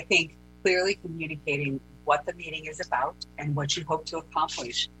 I think clearly communicating what the meeting is about and what you hope to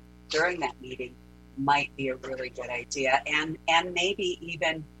accomplish during that meeting might be a really good idea, and maybe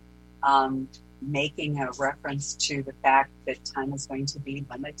even making a reference to the fact that time is going to be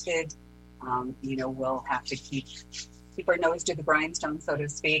limited. We'll have to keep our nose to the grindstone, so to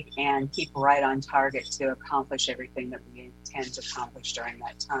speak, and keep right on target to accomplish everything that we intend to accomplish during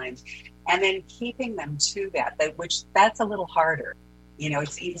that time, and then keeping them to which that's a little harder.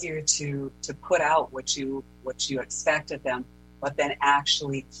 It's easier to put out what you expect of them, but then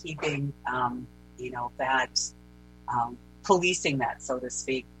actually keeping that policing that, so to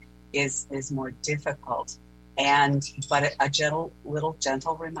speak, is more difficult. But a gentle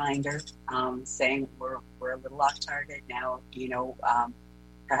reminder, saying we're a little off target now.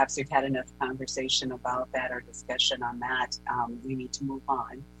 Perhaps we've had enough conversation about that or discussion on that. We need to move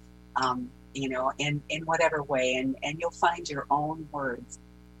on. In whatever way, and you'll find your own words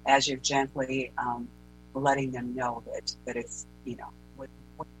as you're gently letting them know that it's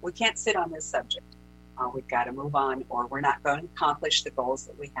we can't sit on this subject. We've got to move on, or we're not going to accomplish the goals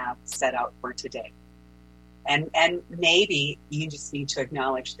that we have set out for today. And maybe you just need to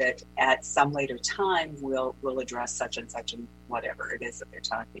acknowledge that at some later time we'll address such and whatever it is that they're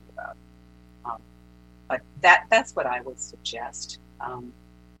talking about. But that's what I would suggest.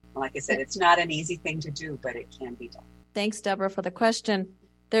 Like I said, it's not an easy thing to do, but it can be done. Thanks, Deborah, for the question.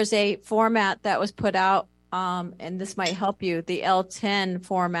 There's a format that was put out, and this might help you, the L10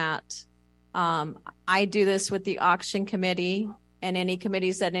 format. I do this with the auction committee and any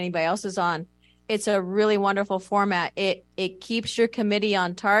committees that anybody else is on. It's a really wonderful format. It keeps your committee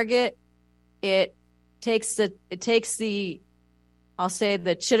on target. It takes the I'll say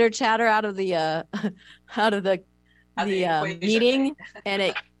the chitter chatter out of the meeting, and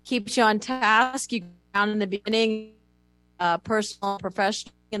it keeps you on task. You go down in the beginning, personal,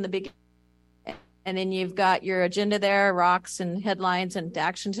 professional in the beginning, and then you've got your agenda there, rocks and headlines and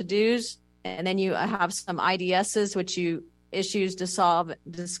action to dos, and then you have some IDSs, which you issues to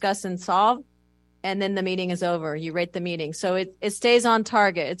discuss and solve, and then the meeting is over. You rate the meeting, so it stays on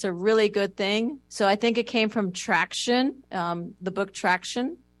target. It's a really good thing. So I think it came from Traction, the book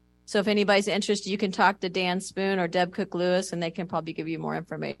Traction. So if anybody's interested, you can talk to Dan Spoon or Deb Cook-Lewis, and they can probably give you more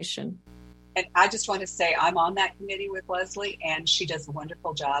information. And I just want to say I'm on that committee with Leslie, and she does a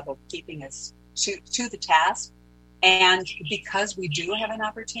wonderful job of keeping us to the task. And because we do have an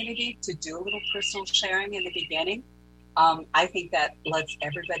opportunity to do a little personal sharing in the beginning, I think that lets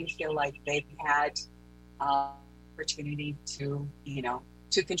everybody feel like they've had opportunity to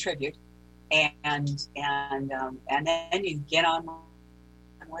contribute, and then you get on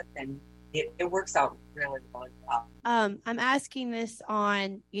with, and it works out really, really well. I'm asking this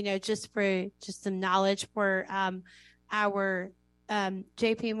on, just some knowledge for our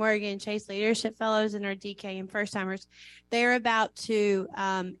JP Morgan Chase Leadership Fellows and our DK and first timers. They're about to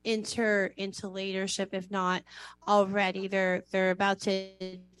enter into leadership, if not already. They're about to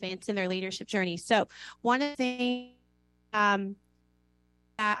advance in their leadership journey. So one of the things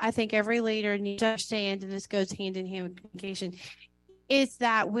I think every leader needs to understand, and this goes hand in hand with communication, is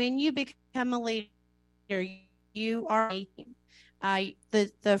that when you become a leader, you are a team.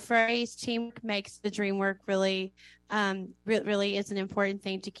 The phrase "teamwork makes the dream work" really is an important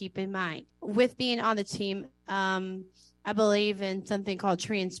thing to keep in mind. With being on the team, I believe in something called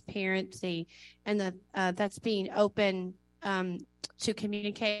transparency, and that's being open to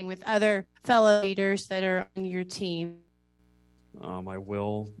communicating with other fellow leaders that are on your team. I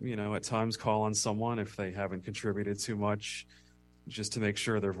will, at times call on someone if they haven't contributed too much, just to make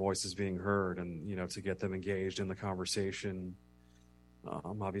sure their voice is being heard and, to get them engaged in the conversation.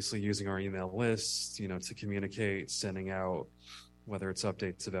 Obviously using our email lists, to communicate, sending out, whether it's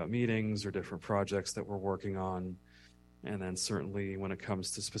updates about meetings or different projects that we're working on. And then certainly when it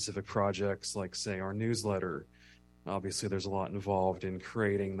comes to specific projects, like say our newsletter, obviously there's a lot involved in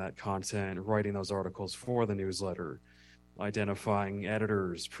creating that content, writing those articles for the newsletter, identifying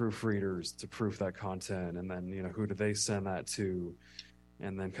editors, proofreaders to proof that content, and then, who do they send that to?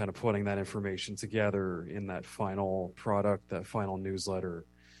 And then kind of putting that information together in that final product, that final newsletter.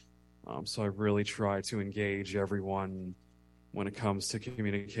 So I really try to engage everyone when it comes to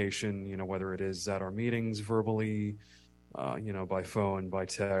communication, whether it is at our meetings verbally, by phone, by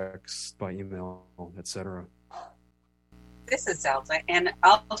text, by email, etc. This is Zelda, and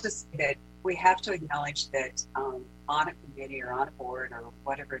I'll just say that we have to acknowledge that on a committee or on a board or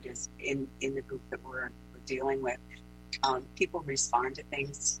whatever it is in the group that we're dealing with, people respond to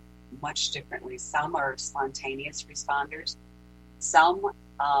things much differently. Some are spontaneous responders. Some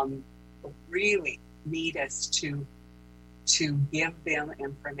really need us to give them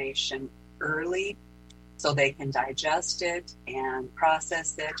information early so they can digest it and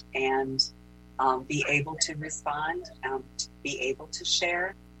process it and be able to respond, to be able to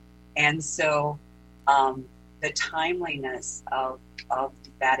share. And so the timeliness of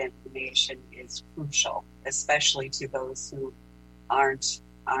that information is crucial, especially to those who aren't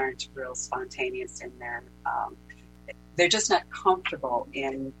real spontaneous in their, they're just not comfortable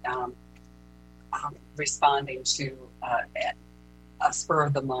in responding to a spur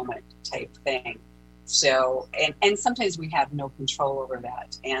of the moment type thing. So, and sometimes we have no control over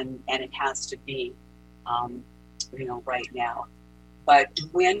that, and it has to be, right now. But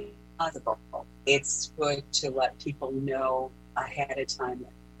when possible, it's good to let people know ahead of time,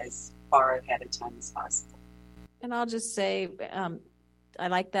 as far ahead of time as possible. And I'll just say, I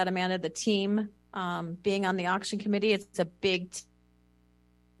like that, Amanda, the team being on the auction committee. It's a big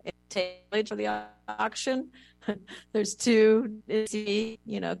tailored for the auction. There's two,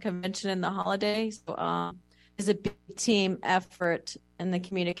 convention and the holiday. So it's a big team effort, and the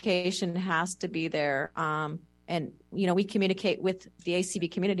communication has to be there. And we communicate with the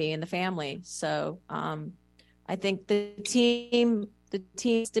ACB community and the family. So I think the team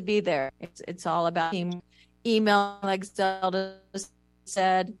needs to be there. It's all about team. Email, like Zelda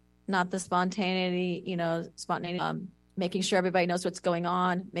said, not the spontaneity, making sure everybody knows what's going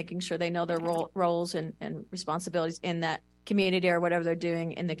on, making sure they know their roles and responsibilities in that community or whatever they're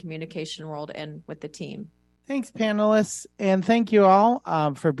doing in the communication world and with the team. Thanks, panelists, and thank you all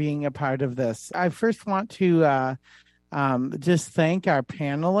for being a part of this. I first want to just thank our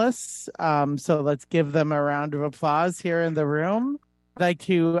panelists. So let's give them a round of applause here in the room. I'd like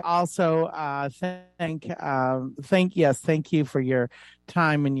to also thank you for your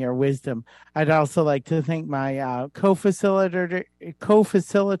time and your wisdom. I'd also like to thank my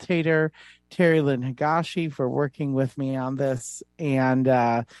co-facilitator Terry Lynn Higashi for working with me on this. And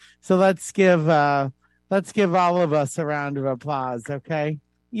so let's give all of us a round of applause. Okay.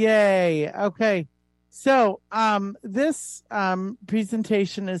 Yay. Okay. So this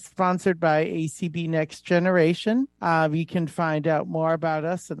presentation is sponsored by ACB Next Generation. You can find out more about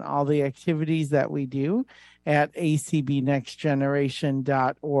us and all the activities that we do at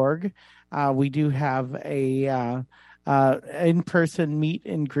acbnextgeneration.org. We do have a in-person meet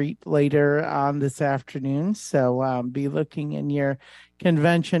and greet later on this afternoon. So be looking in your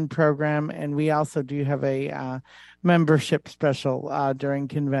convention program. And we also do have a membership special during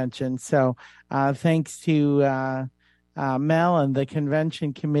convention. So thanks to Mel and the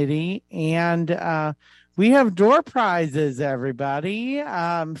convention committee. And we have door prizes, everybody.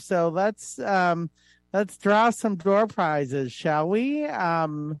 So let's draw some door prizes, shall we?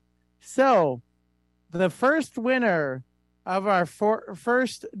 So the first winner of our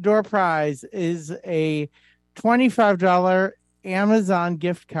first door prize is a $25 Amazon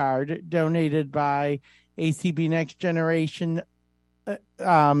gift card donated by ACB Next Generation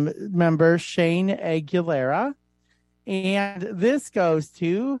member Shane Aguilera. And this goes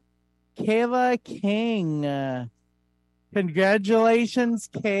to Kayla King. Congratulations,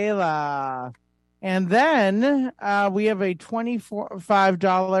 Kayla. And then we have a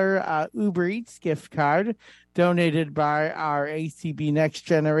 $25 Uber Eats gift card donated by our ACB Next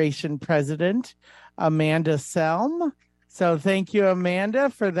Generation president, Amanda Selm. So thank you, Amanda,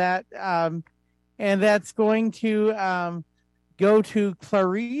 for that. And that's going to go to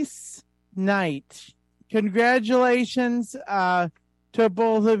Clarice Knight. Congratulations to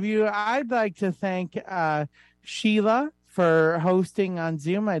both of you. I'd like to thank Sheila for hosting on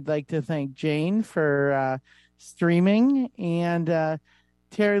Zoom. I'd like to thank Jane for streaming. And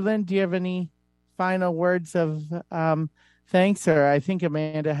Terry Lynn, do you have any final words of Thanks, sir. I think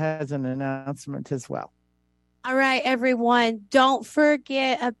Amanda has an announcement as well. All right, everyone. Don't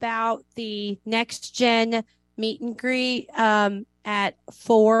forget about the Next Gen meet and greet at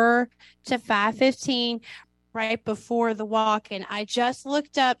 4 to 5:15, right before the walk-in. I just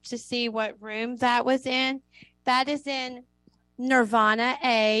looked up to see what room that was in. That is in Nirvana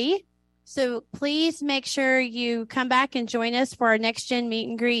A. So please make sure you come back and join us for our Next Gen meet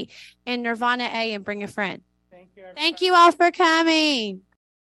and greet in Nirvana A and bring a friend. Thank you all for coming.